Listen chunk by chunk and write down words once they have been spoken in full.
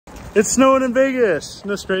It's snowing in Vegas. Isn't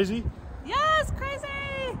this crazy? Yes,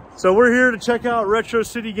 crazy! So we're here to check out Retro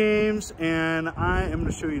City Games, and I am going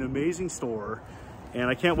to show you an amazing store. And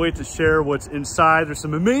I can't wait to share what's inside. There's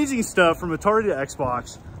some amazing stuff from Atari to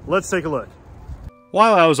Xbox. Let's take a look.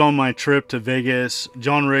 While I was on my trip to Vegas,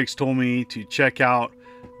 John Riggs told me to check out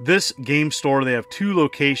this game store. They have 2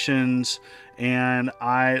 locations, and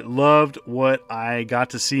I loved what I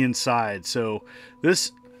got to see inside. So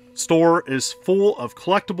this store is full of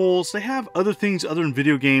collectibles. They have other things other than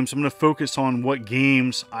video games. I'm going to focus on what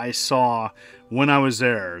games I saw when I was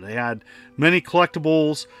there. They had many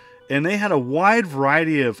collectibles, and they had a wide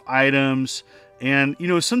variety of items. And you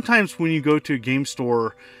know, sometimes when you go to a game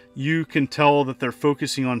store, you can tell that they're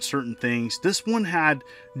focusing on certain things. This one had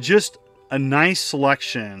just a nice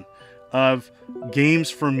selection of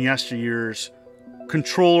games from yesteryears,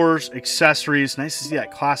 controllers, accessories. Nice to see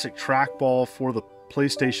that classic trackball for the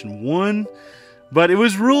PlayStation 1. But it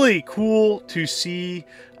was really cool to see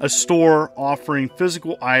a store offering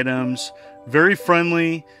physical items, very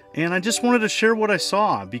friendly, and I just wanted to share what I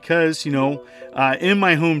saw because, you know, in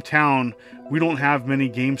my hometown, we don't have many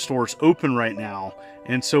game stores open right now,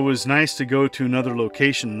 and so it was nice to go to another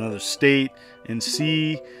location, another state, and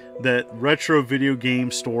see that retro video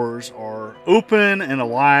game stores are open and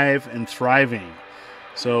alive and thriving.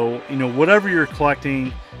 So, you know, whatever you're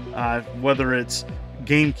collecting, whether it's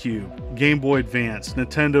GameCube, Game Boy Advance,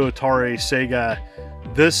 Nintendo, Atari, Sega,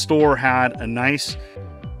 this store had a nice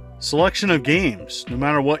selection of games. No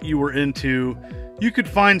matter what you were into, you could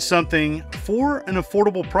find something for an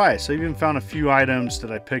affordable price. I even found a few items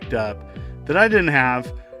that I picked up that I didn't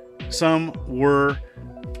have. Some were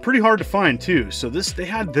pretty hard to find too. So they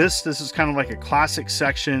had this is kind of like a classic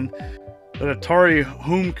section. That Atari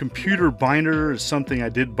home computer binder is something I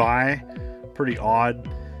did buy. Pretty odd.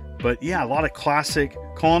 But yeah, a lot of classic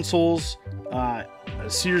consoles,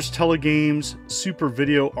 Sears Telegames, Super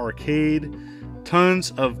Video Arcade,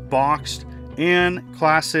 tons of boxed and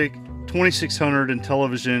classic 2600 and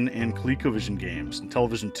television and ColecoVision games. And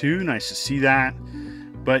Television 2, nice to see that.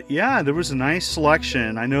 But yeah, there was a nice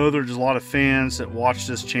selection. I know there's a lot of fans that watch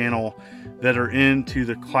this channel that are into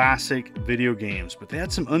the classic video games, but they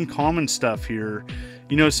had some uncommon stuff here.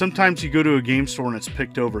 You know, sometimes you go to a game store and it's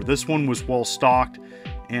picked over. This one was well stocked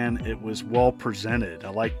and it was well presented. I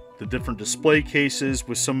like the different display cases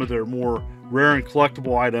with some of their more rare and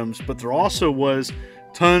collectible items, but there also was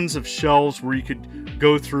tons of shelves where you could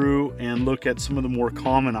go through and look at some of the more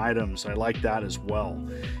common items. I like that as well.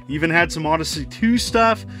 Even had some Odyssey 2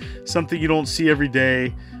 stuff, something you don't see every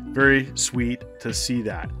day. Very sweet to see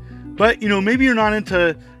that. But, you know, maybe you're not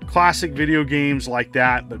into classic video games like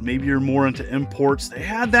that, but maybe you're more into imports. They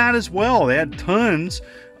had that as well. They had tons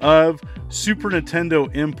of Super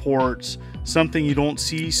Nintendo imports, something you don't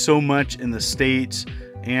see so much in the States,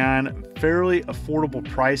 and fairly affordable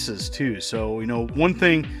prices too. So, you know, one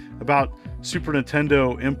thing about Super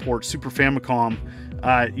Nintendo imports, Super Famicom,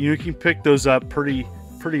 you can pick those up pretty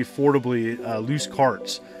affordably, loose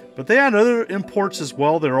carts. But they had other imports as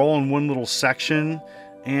well. They're all in one little section,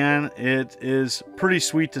 and it is pretty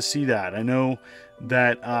sweet to see that. I know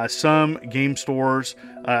that some game stores,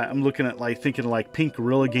 I'm looking at thinking like Pink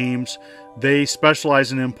Gorilla Games, they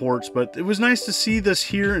specialize in imports, but it was nice to see this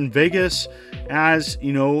here in Vegas, as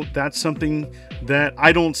you know, that's something that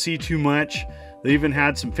I don't see too much. They even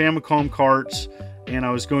had some Famicom carts, and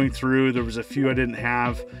I was going through, there was a few I didn't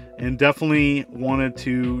have, and definitely wanted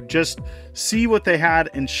to just see what they had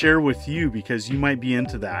and share with you because you might be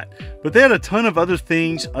into that. But they had a ton of other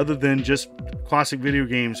things other than just classic video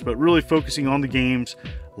games, but really focusing on the games.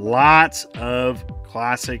 Lots of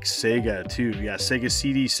classic Sega too. Yeah, Sega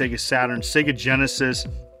CD, Sega Saturn, Sega Genesis.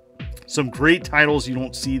 Some great titles you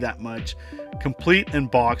don't see that much. Complete in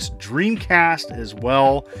box. Dreamcast as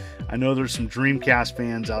well. I know there's some Dreamcast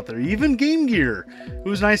fans out there. Even Game Gear. It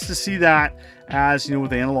was nice to see that, as you know,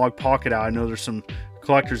 with the analog pocket out. I know there's some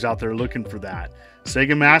collectors out there looking for that.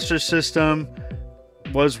 Sega Master System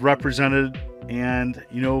was represented, and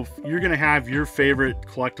you know, you're gonna have your favorite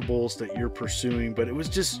collectibles that you're pursuing, but I was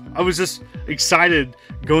just excited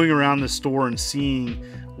going around the store and seeing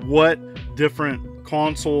what different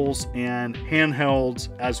consoles and handhelds,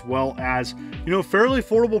 as well as, you know, fairly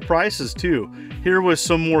affordable prices too. Here was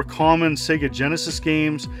some more common Sega Genesis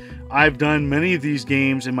games. I've done many of these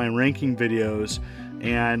games in my ranking videos,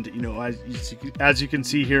 and you know, as you can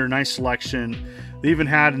see here, nice selection. They even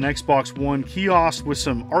had an Xbox One kiosk with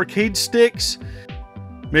some arcade sticks.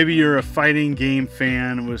 Maybe you're a fighting game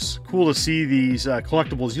fan. It was cool to see these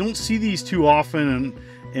collectibles. You don't see these too often,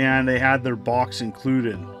 and they had their box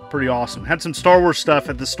included. Pretty awesome. Had some Star Wars stuff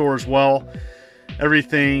at the store as well.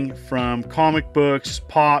 everything from comic books,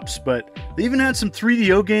 pops, but they even had some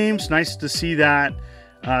 3DO games. Nice to see that.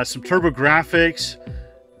 Some TurboGrafx.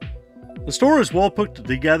 The store was well put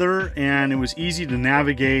together and it was easy to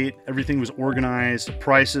navigate. Everything was organized. The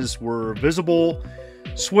prices were visible.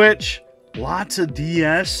 Switch, lots of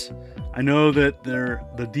DS. I know that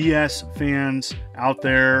the DS fans out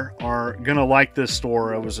there are gonna like this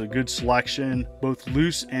store. It was a good selection, both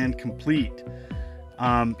loose and complete.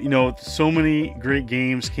 You know, so many great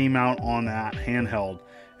games came out on that handheld.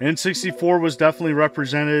 N64 was definitely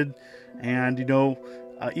represented, and you know,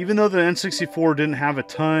 even though the N64 didn't have a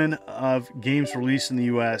ton of games released in the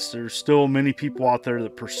US, there's still many people out there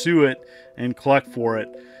that pursue it and collect for it.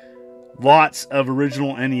 Lots of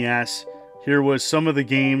original NES. Here was some of the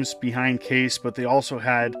games behind case, but they also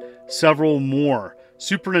had several more.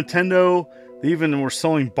 Super Nintendo, they even were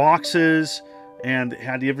selling boxes and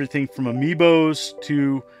had everything from amiibos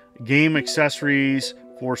to game accessories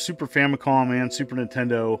for Super Famicom and Super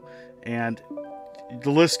Nintendo, and the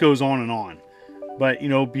list goes on and on. But you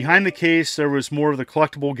know, behind the case there was more of the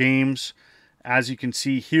collectible games, as you can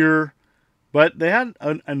see here, but they had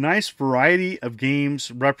a nice variety of games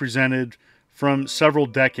represented from several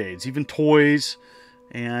decades, even toys.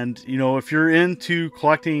 And you know, if you're into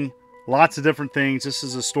collecting lots of different things, this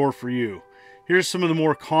is a store for you. Here's some of the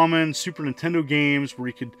more common Super Nintendo games where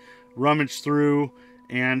you could rummage through,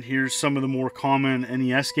 and here's some of the more common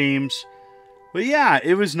NES games. But yeah,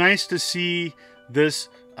 it was nice to see this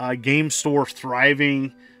game store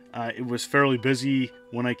thriving. It was fairly busy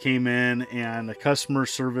when I came in, and the customer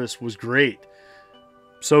service was great.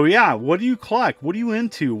 So yeah, what do you collect? What are you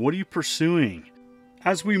into? What are you pursuing?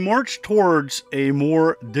 As we march towards a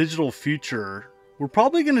more digital future, we're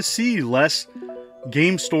probably going to see less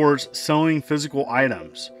game stores selling physical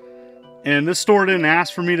items. And this store didn't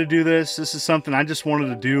ask for me to do this. This is something I just wanted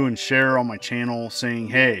to do and share on my channel, saying,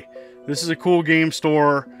 hey, this is a cool game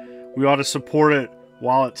store. We ought to support it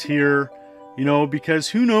while it's here, you know, because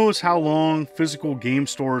who knows how long physical game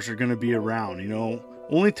stores are going to be around, you know.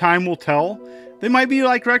 Only time will tell. They might be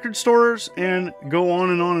like record stores and go on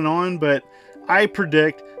and on and on, but I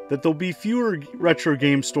predict that there'll be fewer retro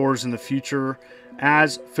game stores in the future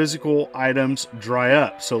as physical items dry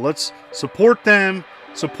up. So let's support them,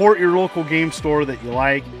 support your local game store that you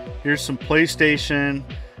like. Here's some PlayStation,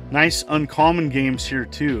 nice uncommon games here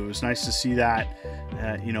too. It was nice to see that.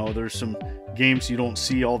 You know, there's some games you don't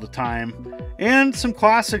see all the time, and some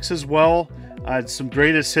classics as well. Some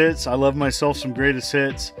greatest hits. I love myself some greatest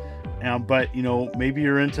hits. But you know, maybe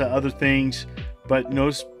you're into other things, but you know,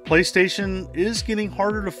 PlayStation is getting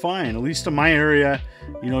harder to find, at least in my area.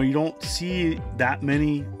 You know, you don't see that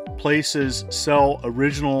many places sell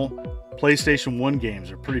original PlayStation 1 games.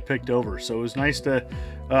 They're pretty picked over. So it was nice to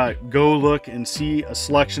go look and see a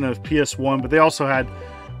selection of PS1, but they also had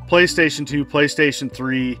PlayStation 2, PlayStation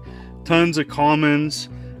 3, tons of commons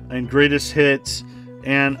and greatest hits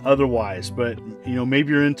and otherwise. But you know,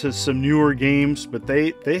 maybe you're into some newer games, but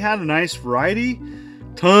they had a nice variety.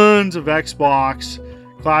 Tons of Xbox,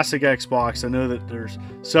 classic Xbox. I know that there's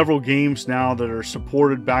several games now that are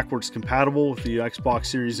supported backwards compatible with the Xbox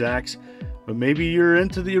Series X, but maybe you're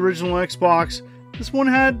into the original Xbox. This one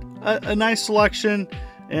had a nice selection,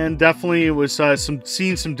 and definitely it was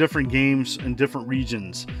seeing some different games in different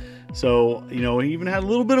regions. So you know, he even had a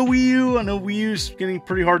little bit of Wii U. I know Wii U's getting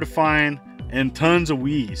pretty hard to find, and tons of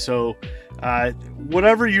Wii. So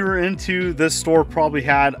whatever you're into, this store probably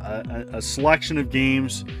had a selection of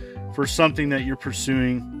games for something that you're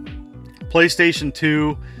pursuing. PlayStation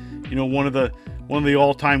 2, you know, one of the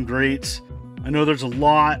all-time greats. I know there's a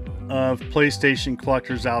lot of PlayStation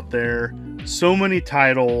collectors out there. So many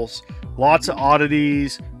titles, lots of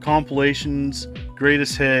oddities, compilations,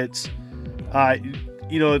 greatest hits.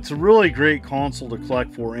 You know, it's a really great console to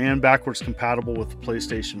collect for, and backwards compatible with the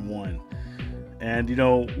PlayStation 1. And you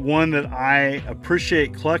know, one that I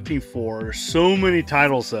appreciate collecting for. There's so many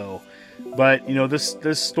titles though, but you know,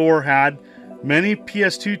 this store had many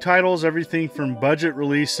PS2 titles, everything from budget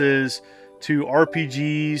releases to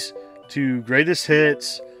RPGs to greatest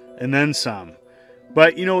hits, and then some.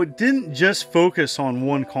 But you know, it didn't just focus on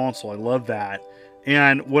one console. I love that.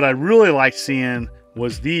 And what I really liked seeing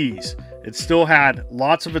was these. It still had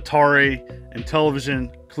lots of Atari and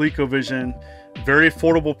television, ColecoVision. Very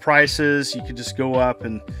affordable prices. You could just go up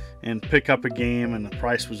and pick up a game and the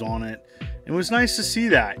price was on it. It was nice to see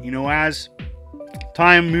that. You know, as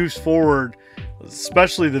time moves forward,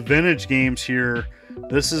 especially the vintage games here,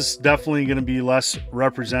 this is definitely going to be less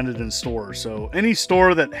represented in stores. So any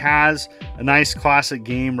store that has a nice classic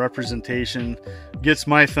game representation gets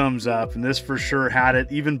my thumbs up, and this for sure had it.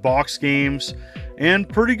 Even box games and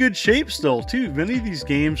pretty good shape still too. Many of these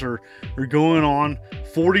games are going on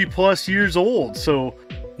 40 plus years old, so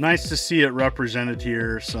nice to see it represented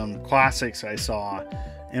here. Some classics I saw,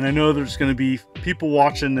 and I know there's going to be people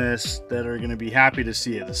watching this that are going to be happy to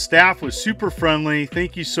see it. The staff was super friendly.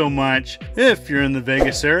 Thank you so much. If you're in the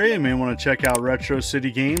Vegas area, you may want to check out Retro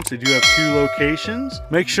City Games. They do have 2 locations.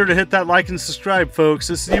 Make sure to hit that like and subscribe, folks.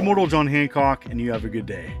 This is the Immortal John Hancock, and you have a good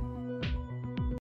day.